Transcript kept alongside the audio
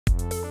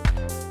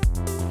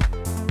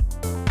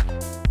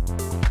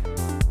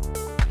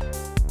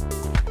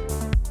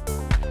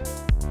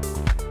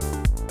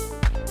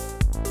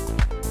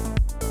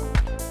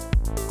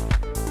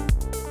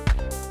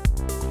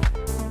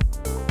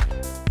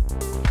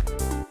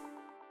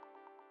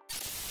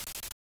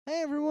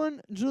Hey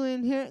everyone,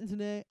 Julian here, and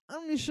today I'm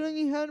going to be showing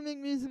you how to make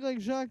music like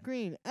Jacques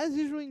Greene. As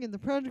usual, you can get the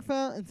project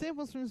file and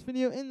samples from this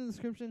video in the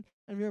description,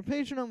 and if you're a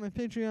patron on my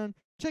Patreon,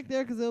 check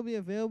there because they'll be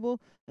available.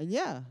 And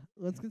yeah,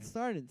 let's get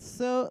started.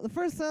 So the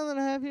first sound that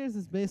I have here is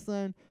this bass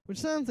line,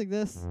 which sounds like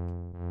this.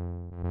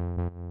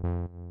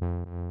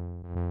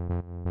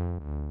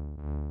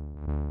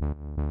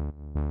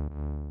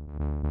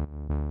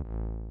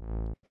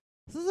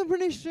 So this is a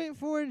pretty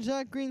straightforward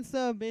Jacques Greene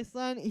style bass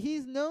line.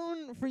 He's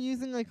known for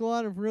using like a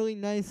lot of really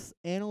nice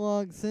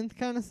analog synth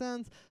kind of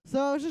sounds. So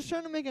I was just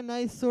trying to make a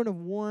nice sort of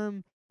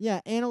warm,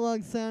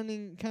 analog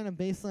sounding kind of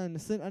bass line to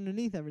sit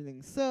underneath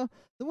everything. So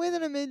the way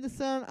that I made this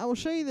sound, I will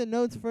show you the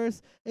notes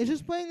first. It's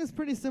just playing this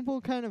pretty simple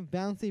kind of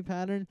bouncy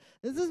pattern.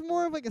 This is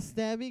more of like a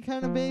stabby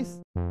kind of bass.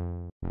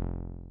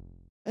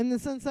 In the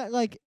sense that,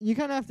 like, you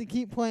kind of have to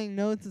keep playing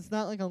notes. It's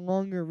not like a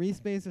longer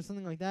respace or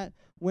something like that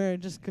where it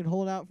just could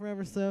hold out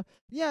forever. So,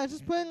 yeah,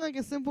 just playing like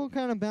a simple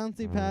kind of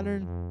bouncy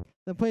pattern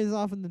that plays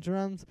off in the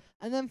drums.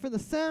 And then for the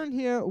sound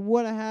here,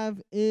 what I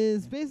have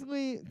is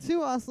basically two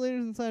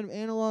oscillators inside of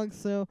analog.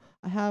 So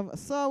I have a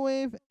saw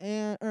wave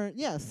and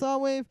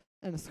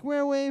a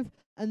square wave,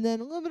 and then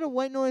a little bit of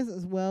white noise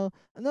as well.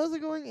 And those are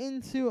going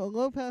into a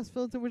low pass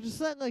filter, which is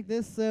set like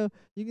this. So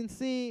you can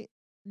see,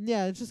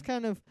 it's just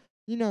kind of,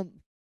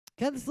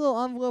 got this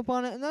little envelope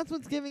on it, and that's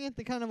what's giving it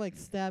the kind of like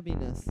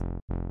stabbiness.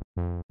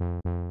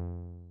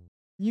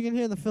 You can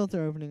hear the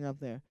filter opening up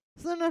there.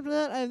 So then after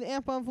that, I have the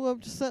amp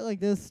envelope just set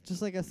like this,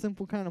 just like a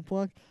simple kind of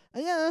pluck.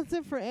 And yeah, that's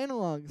it for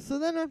analog. So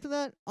then after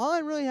that, all I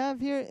really have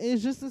here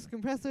is just this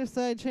compressor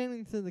side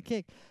chaining to the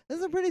kick. This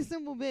is a pretty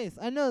simple bass.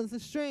 I know this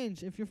is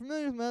strange. If you're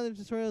familiar with my other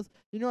tutorials,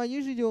 you know I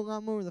usually do a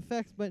lot more with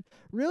effects, but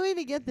really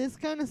to get this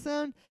kind of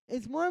sound,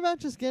 it's more about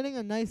just getting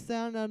a nice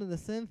sound out of the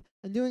synth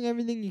and doing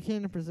everything you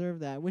can to preserve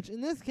that, which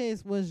in this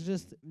case was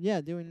just,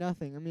 doing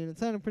nothing. I mean, it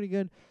sounded pretty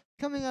good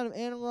coming out of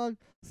analog.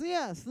 So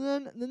yeah, so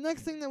then the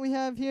next thing that we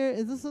have here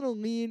is this little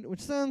lead, which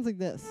sounds like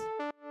this.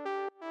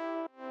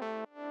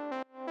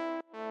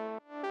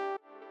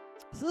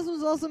 So this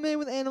was also made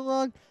with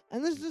analog,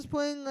 and this is just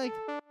playing like,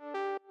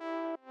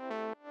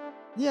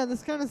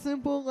 this kind of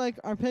simple like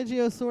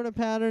arpeggio sort of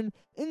pattern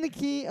in the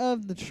key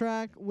of the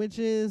track, which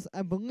is,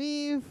 I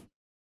believe,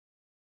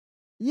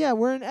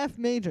 we're in F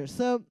major.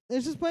 So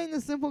it's just playing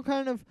this simple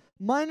kind of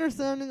minor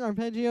sounding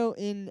arpeggio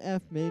in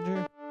F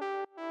major.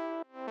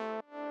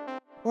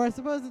 Or I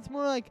suppose it's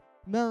more like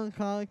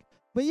melancholic.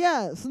 But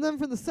yeah, so then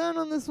for the sound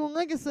on this one,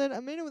 like I said, I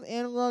made it with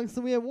analog. So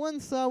we have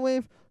one saw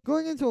wave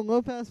going into a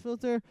low pass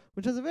filter,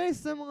 which has a very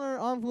similar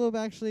envelope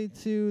actually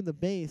to the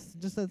bass.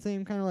 Just that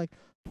same kind of like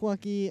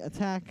plucky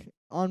attack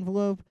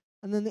envelope.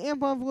 And then the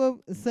amp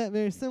envelope is set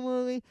very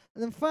similarly.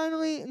 And then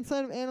finally,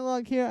 inside of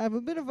analog here, I have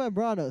a bit of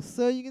vibrato.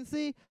 So you can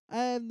see I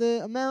have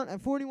the amount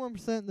at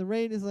 41%. The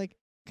rate is like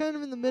kind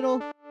of in the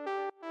middle.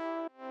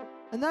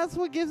 And that's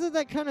what gives it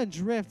that kind of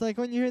drift. Like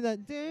when you hear that,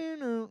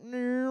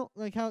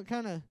 like how it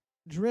kind of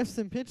drifts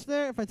in pitch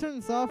there. If I turn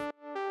this off,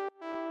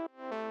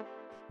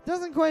 it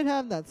doesn't quite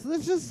have that. So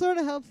this just sort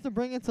of helps to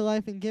bring it to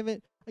life and give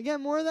it,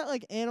 again, more of that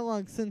like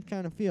analog synth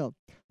kind of feel.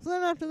 So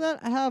then after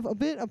that, I have a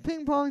bit of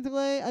ping pong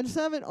delay. I just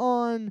have it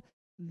on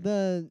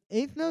the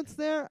 8th notes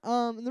there.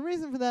 And the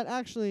reason for that,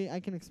 actually,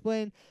 I can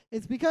explain.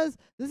 It's because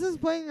this is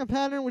playing a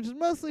pattern which is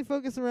mostly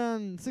focused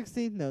around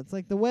 16th notes.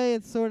 Like the way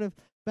it's sort of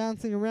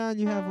bouncing around,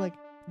 you have like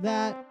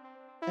that,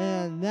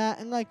 and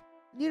like,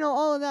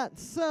 all of that.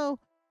 So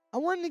I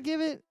wanted to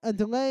give it a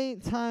delay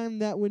time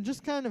that would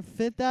just kind of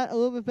fit that a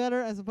little bit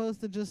better as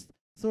opposed to just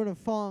sort of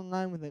fall in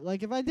line with it.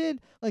 Like if I did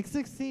like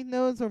 16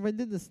 notes, or if I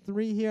did this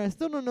 3 here, I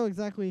still don't know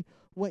exactly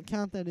what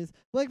count that is.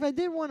 But like if I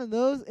did one of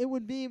those, it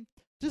would be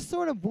just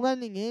sort of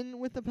blending in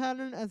with the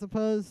pattern as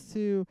opposed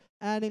to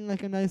adding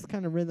like a nice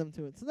kind of rhythm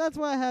to it. So that's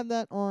why I have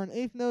that on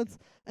 8th notes.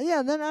 And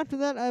yeah, then after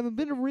that, I have a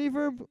bit of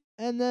reverb.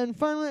 And then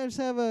finally, I just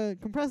have a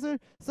compressor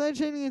side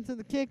chaining into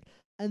the kick.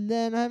 And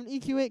then I have an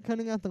EQ8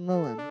 cutting out the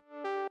low end.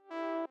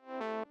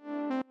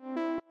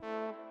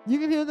 You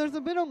can hear there's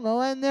a bit of low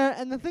end there.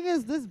 And the thing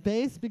is, this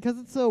bass, because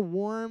it's so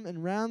warm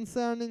and round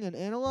sounding and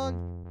analog,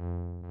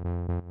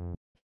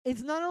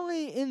 it's not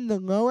only in the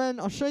low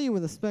end. I'll show you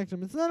with a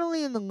spectrum. It's not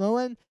only in the low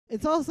end,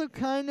 it's also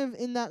kind of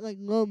in that like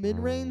low mid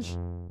range.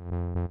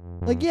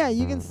 Like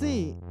you can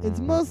see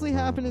it's mostly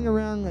happening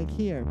around like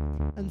here.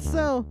 And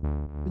so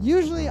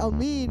usually a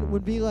lead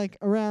would be like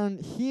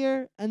around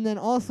here and then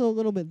also a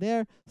little bit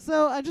there.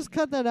 So I just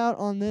cut that out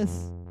on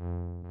this.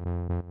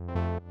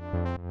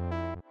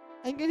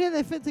 And you can hear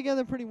they fit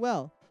together pretty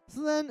well.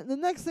 So then the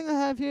next thing I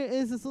have here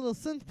is this little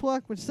synth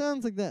pluck, which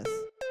sounds like this.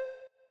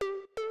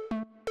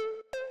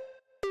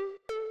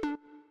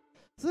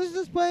 So this is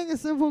just playing a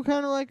simple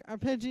kind of like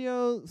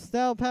arpeggio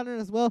style pattern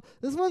as well.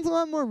 This one's a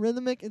lot more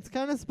rhythmic. It's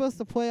kind of supposed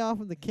to play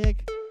off of the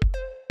kick.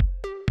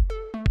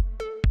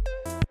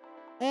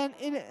 And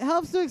it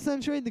helps to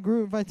accentuate the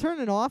groove. If I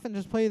turn it off and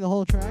just play the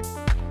whole track,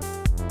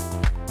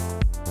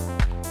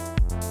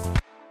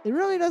 it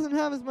really doesn't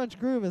have as much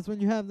groove as when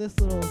you have this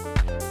little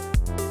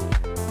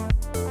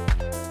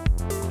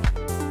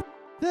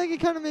thing. feel like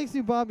it kind of makes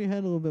you bob your head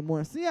a little bit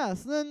more. So yeah,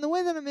 so then the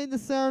way that I made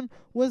this sound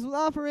was with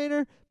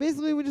operator.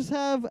 Basically, we just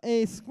have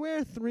a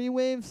square 3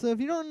 wave. So if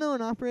you don't know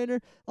an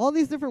operator, all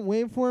these different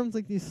waveforms,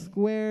 like these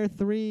square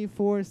 3,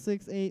 4,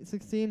 6, 8,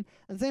 16,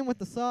 and same with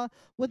the saw,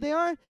 what they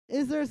are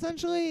is they're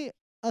essentially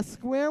a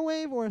square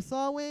wave or a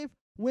saw wave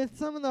with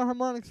some of the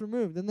harmonics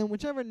removed. And then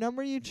whichever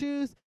number you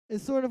choose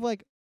is sort of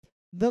like,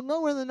 the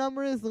lower the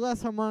number is, the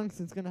less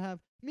harmonics it's going to have.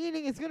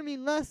 Meaning it's going to be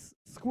less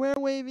square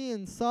wavy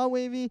and saw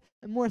wavy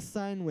and more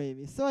sine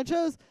wavy. So I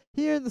chose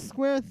here the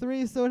square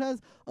 3, so it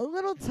has a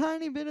little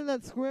tiny bit of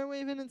that square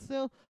wave in it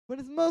still, but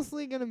it's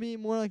mostly going to be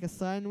more like a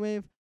sine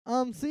wave.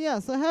 So yeah,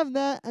 so I have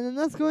that, and then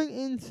that's going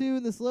into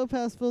this low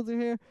pass filter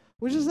here,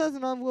 which just has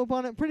an envelope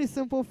on it. Pretty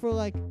simple for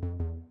like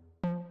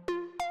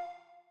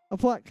a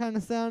plot kind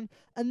of sound.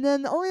 And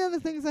then the only other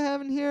things I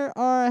have in here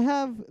are, I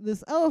have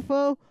this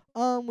LFO,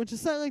 which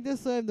is set like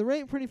this, so I have the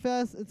rate pretty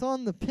fast. It's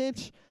on the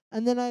pitch,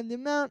 and then I have the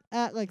amount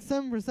at like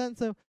 7%,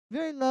 so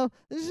very low.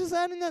 It's just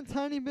adding that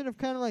tiny bit of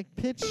kind of like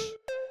pitch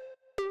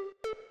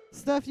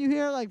stuff you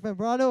hear, like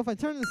vibrato. If I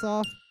turn this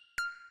off,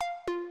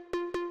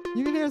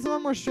 you can hear it's a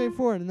lot more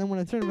straightforward. And then when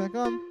I turn it back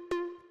on,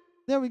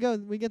 there we go.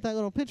 We get that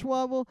little pitch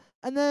wobble.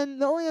 And then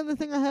the only other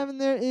thing I have in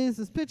there is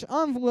this pitch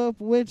envelope,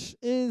 which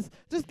is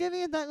just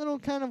giving it that little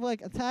kind of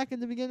like attack at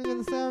the beginning of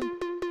the sound.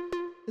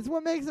 It's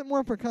what makes it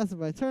more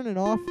percussive. I turn it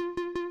off.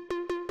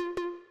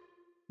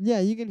 Yeah,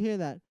 you can hear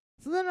that.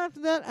 So then after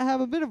that, I have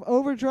a bit of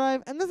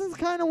overdrive, and this is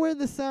kind of where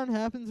the sound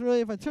happens, really.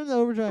 If I turn the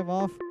overdrive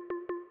off,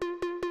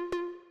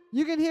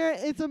 you can hear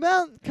it's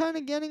about kind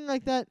of getting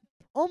like that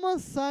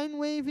almost sine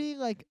wavy,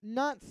 like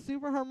not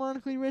super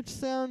harmonically rich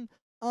sound,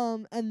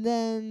 and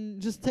then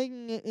just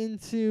taking it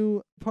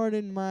into,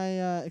 pardon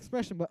my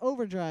expression, but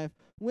overdrive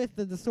with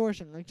the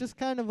distortion, like just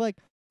kind of like,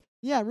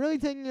 yeah, really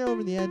taking it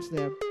over the edge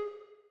there.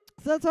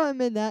 So that's how I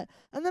made that.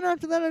 And then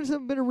after that, I just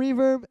have a bit of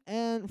reverb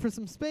and for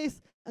some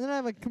space. And then I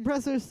have a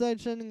compressor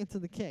sending it to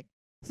the kick.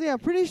 So yeah,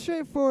 pretty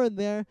straightforward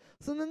there.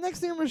 So the next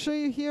thing I'm going to show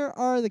you here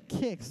are the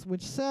kicks,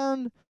 which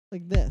sound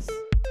like this.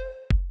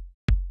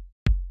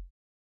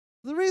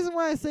 The reason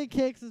why I say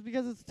kicks is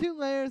because it's 2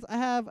 layers. I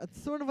have a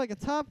sort of like a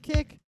top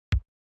kick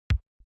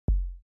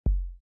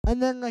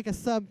and then like a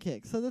sub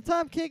kick. So the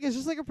top kick is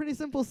just like a pretty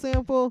simple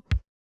sample.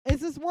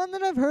 It's this one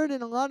that I've heard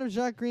in a lot of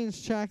Jacques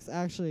Greene's tracks,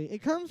 actually. It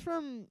comes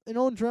from an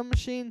old drum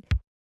machine.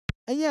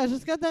 And yeah, it's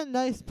just got that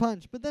nice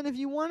punch. But then if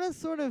you want to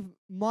sort of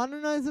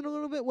modernize it a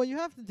little bit, what you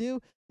have to do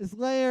is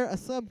layer a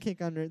sub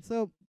kick under it.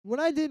 So what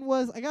I did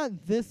was I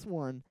got this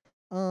one.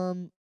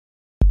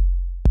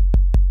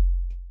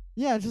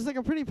 Yeah, it's just like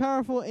a pretty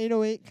powerful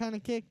 808 kind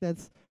of kick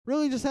that's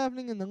really just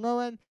happening in the low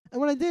end. And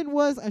what I did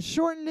was I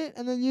shortened it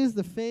and then used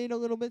the fade a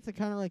little bit to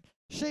kind of like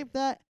shape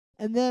that.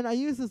 And then I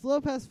used this low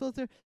pass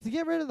filter to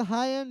get rid of the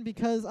high end,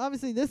 because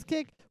obviously this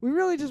kick, we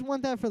really just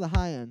want that for the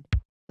high end.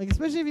 Like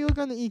especially if you look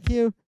on the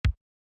EQ.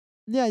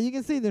 Yeah, you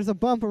can see there's a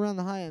bump around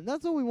the high end.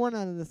 That's what we want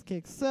out of this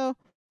kick. So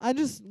I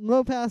just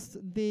low passed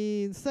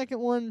the second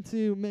one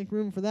to make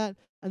room for that.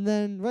 And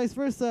then vice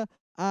versa,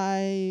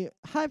 I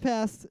high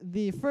passed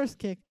the first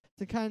kick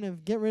to kind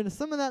of get rid of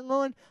some of that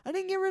low end. I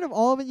didn't get rid of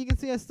all of it. You can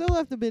see I still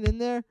left a bit in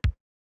there.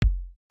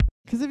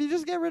 Because if you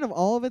just get rid of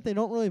all of it, they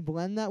don't really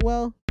blend that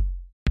well.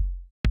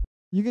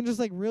 You can just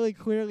like really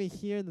clearly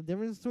hear the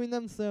difference between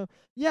them. So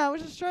yeah, I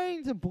was just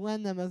trying to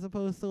blend them as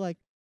opposed to like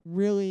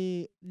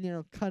really,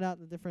 cut out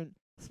the different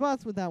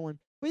spots with that one.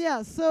 But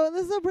yeah, so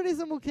this is a pretty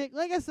simple kick.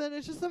 Like I said,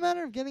 it's just a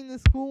matter of getting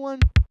this cool one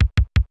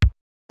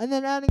and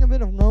then adding a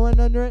bit of low end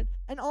under it.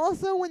 And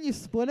also when you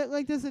split it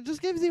like this, it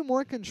just gives you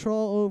more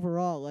control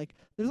overall. Like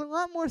there's a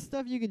lot more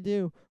stuff you can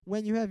do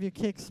when you have your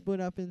kick split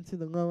up into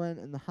the low end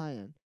and the high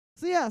end.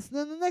 So yeah, so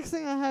then the next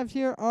thing I have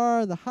here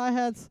are the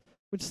hi-hats,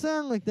 which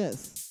sound like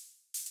this.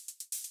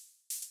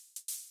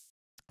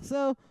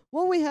 So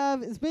what we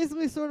have is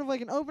basically sort of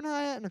like an open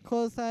hi-hat and a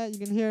closed hi-hat. You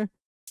can hear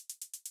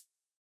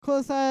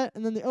closed hi-hat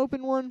and then the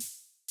open one.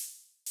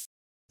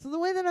 So the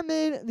way that I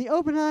made the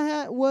open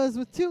hi-hat was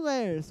with 2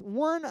 layers.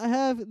 One, I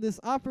have this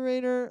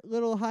operator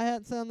little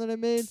hi-hat sound that I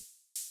made.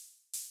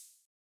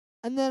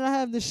 And then I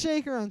have the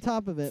shaker on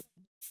top of it,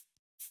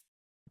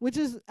 which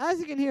is, as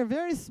you can hear,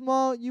 very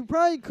small. You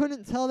probably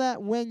couldn't tell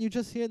that when you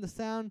just hear the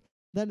sound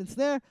that it's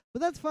there,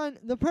 but that's fine.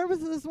 The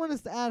purpose of this one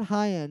is to add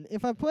high end.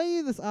 If I play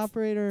you this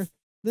operator,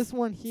 this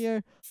one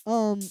here,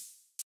 and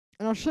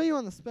I'll show you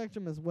on the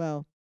spectrum as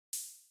well.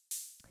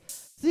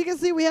 So you can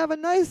see we have a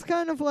nice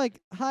kind of like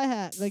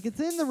hi-hat. Like it's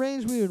in the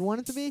range we would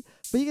want it to be,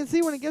 but you can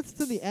see when it gets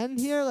to the end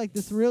here, like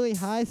this really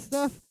high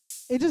stuff,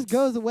 it just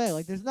goes away.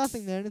 Like there's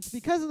nothing there, and it's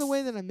because of the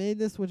way that I made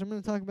this, which I'm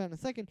going to talk about in a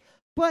second.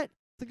 But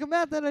to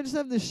combat that, I just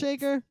have this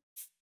shaker,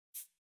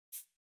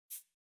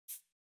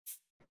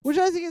 which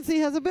as you can see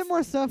has a bit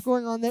more stuff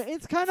going on there.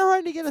 It's kind of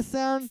hard to get a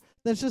sound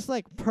that's just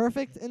like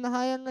perfect in the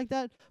high end like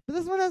that. But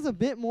this one has a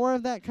bit more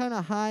of that kind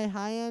of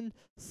high end.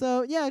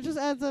 So yeah, it just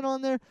adds that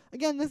on there.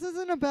 Again, this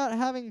isn't about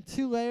having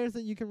two layers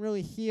that you can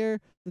really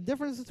hear the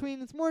difference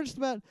between. It's more just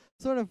about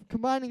sort of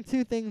combining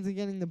two things and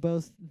getting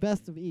the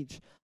best of each.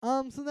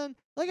 So then,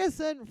 like I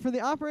said, for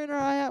the operator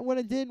hi-hat, what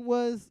I did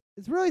was,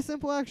 it's really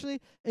simple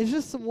actually. It's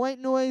just some white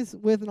noise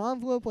with an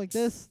envelope like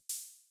this.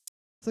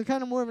 So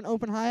kind of more of an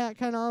open hi-hat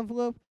kind of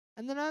envelope.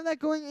 And then I have that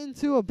going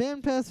into a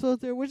bandpass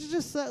filter, which is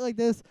just set like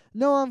this.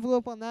 No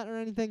envelope on that or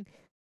anything.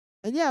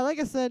 And yeah, like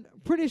I said,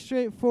 pretty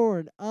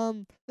straightforward.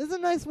 This is a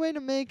nice way to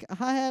make a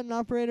hi-hat and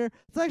operator.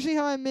 It's actually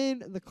how I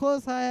made the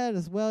closed hi-hat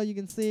as well, you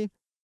can see.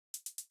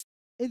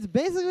 It's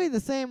basically the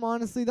same,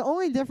 honestly. The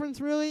only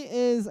difference really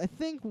is, I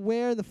think,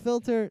 where the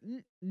filter,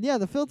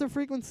 the filter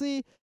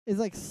frequency is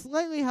like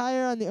slightly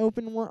higher on the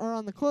open one or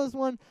on the closed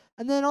one.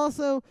 And then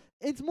also,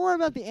 it's more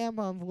about the amp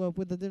envelope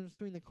with the difference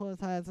between the closed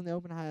hi-hats and the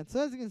open hi-hats.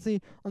 So as you can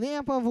see, on the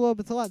amp envelope,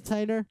 it's a lot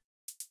tighter.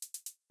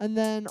 And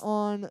then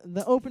on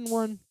the open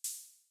one,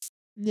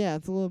 yeah,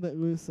 it's a little bit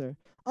looser.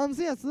 So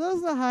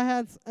those are the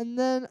hi-hats. And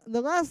then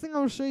the last thing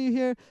I'll show you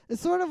here is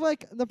sort of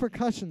like the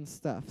percussion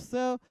stuff.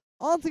 So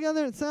all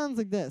together, it sounds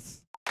like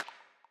this.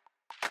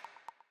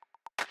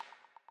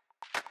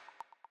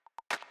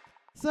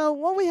 So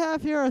what we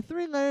have here are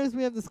 3 layers.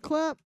 We have this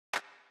clap,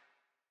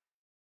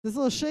 this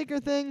little shaker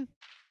thing,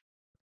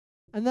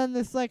 and then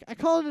this, like, I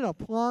called it a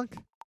plonk.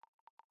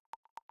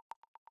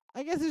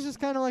 I guess it's just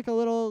kind of like a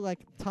little,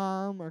 like,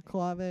 tom or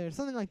clave or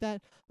something like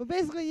that. But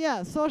basically,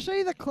 yeah. So I'll show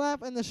you the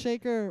clap and the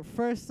shaker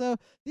first. So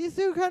these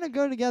two kind of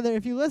go together.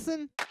 If you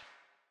listen,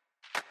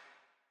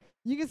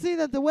 you can see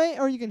that the way,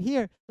 or you can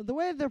hear, that the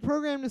way they're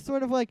programmed is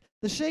sort of like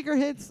the shaker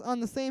hits on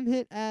the same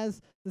hit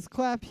as this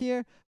clap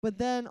here, but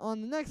then on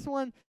the next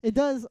one, it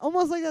does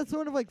almost like that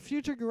sort of like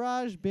Future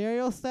Garage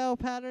burial style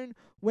pattern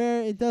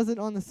where it does it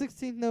on the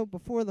 16th note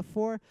before the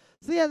 4.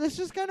 So yeah, this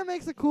just kind of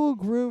makes a cool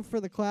groove for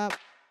the clap.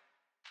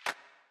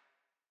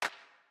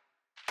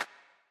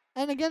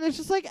 And again, it's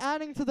just like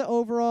adding to the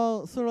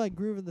overall sort of like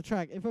groove of the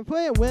track. If I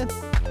play it with,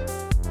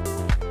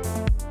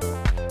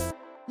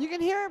 you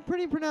can hear it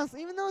pretty pronounced.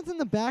 Even though it's in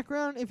the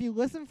background, if you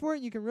listen for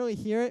it, you can really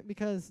hear it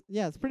because,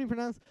 yeah, it's pretty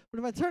pronounced. But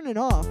if I turn it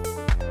off,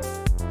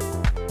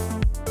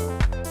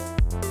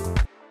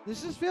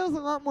 this just feels a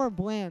lot more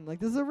bland. Like,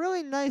 this is a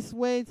really nice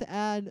way to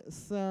add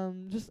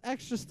some just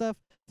extra stuff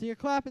to your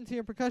clap and to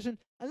your percussion.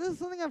 And this is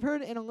something I've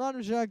heard in a lot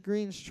of Jacques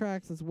Greene's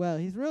tracks as well.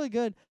 He's really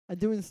good at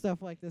doing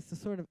stuff like this to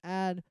sort of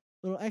add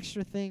little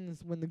extra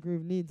things when the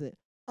groove needs it.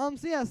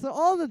 So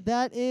all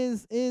that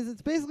is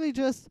it's basically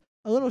just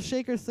a little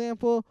shaker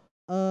sample.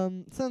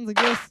 Sounds like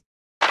this.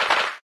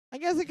 I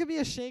guess it could be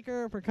a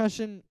shaker or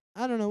percussion.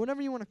 I don't know,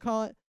 whatever you want to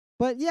call it.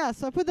 But yeah,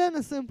 so I put that in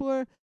a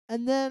simpler,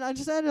 and then I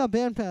just added a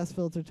bandpass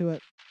filter to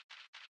it.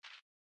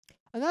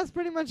 And that's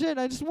pretty much it.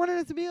 I just wanted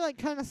it to be like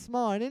kind of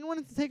small. I didn't want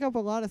it to take up a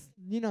lot of,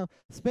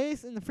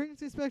 space in the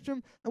frequency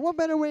spectrum. And what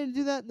better way to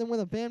do that than with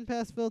a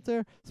bandpass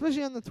filter,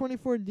 especially on the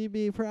 24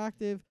 dB per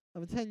octave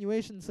of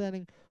attenuation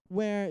setting,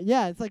 where,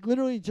 yeah, it's like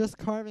literally just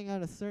carving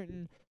out a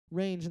certain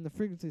range in the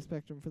frequency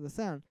spectrum for the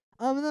sound.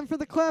 And then for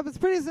the clap, it's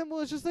pretty simple.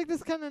 It's just like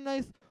this kind of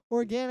nice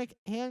organic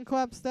hand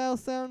clap style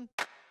sound.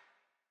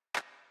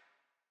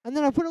 And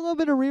then I put a little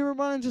bit of reverb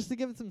on it just to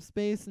give it some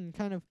space and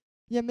kind of,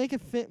 make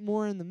it fit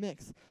more in the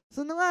mix.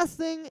 So the last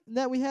thing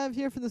that we have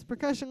here for this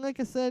percussion, like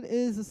I said,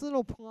 is this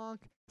little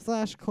plonk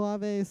 /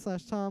 clave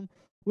 / tom,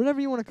 whatever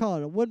you want to call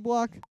it, a wood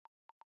block.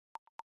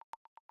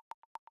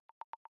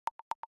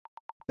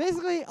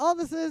 Basically, all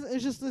this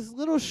is just this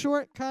little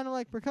short kind of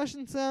like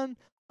percussion sound.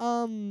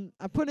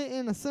 I put it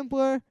in a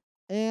simpler,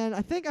 and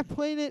I think I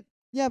played it.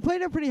 Yeah, I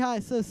played it pretty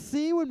high. So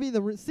C3 would be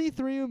the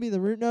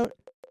root note.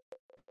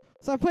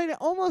 So I played it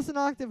almost an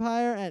octave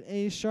higher at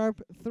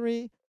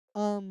A#3.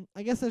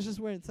 I guess that's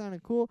just where it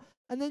sounded cool.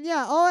 And then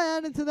yeah, all I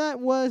added to that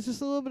was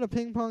just a little bit of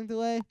ping pong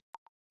delay,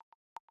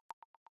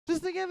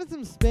 just to give it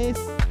some space.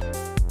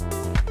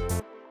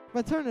 If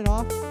I turn it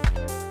off,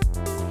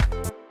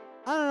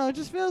 I don't know, it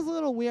just feels a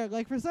little weird.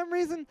 Like, for some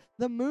reason,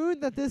 the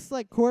mood that this,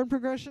 like, chord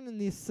progression and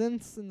these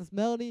synths and this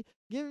melody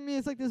giving me,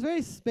 it's like this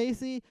very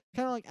spacey,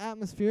 kind of like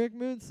atmospheric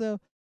mood. So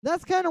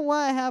that's kind of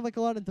why I have, like,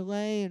 a lot of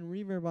delay and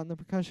reverb on the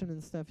percussion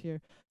and stuff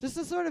here, just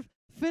to sort of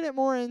fit it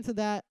more into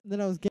that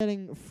I was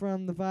getting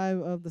from the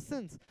vibe of the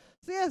synths.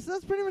 So yeah, so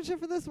that's pretty much it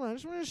for this one. I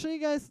just wanted to show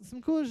you guys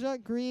some cool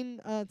Jacques Greene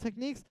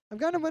techniques. I've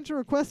gotten a bunch of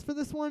requests for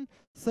this one,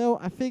 so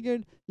I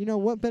figured,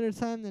 what better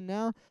time than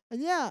now.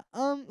 And yeah,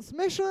 so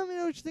make sure to let me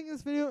know what you think of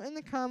this video in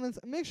the comments.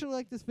 And make sure to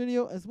like this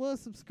video as well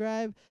as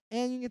subscribe.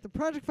 And you can get the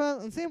project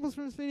file and samples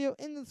from this video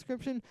in the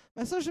description.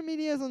 My social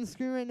media is on the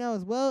screen right now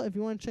as well if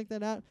you want to check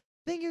that out.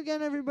 Thank you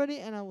again, everybody,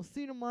 and I will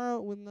see you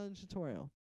tomorrow with another tutorial.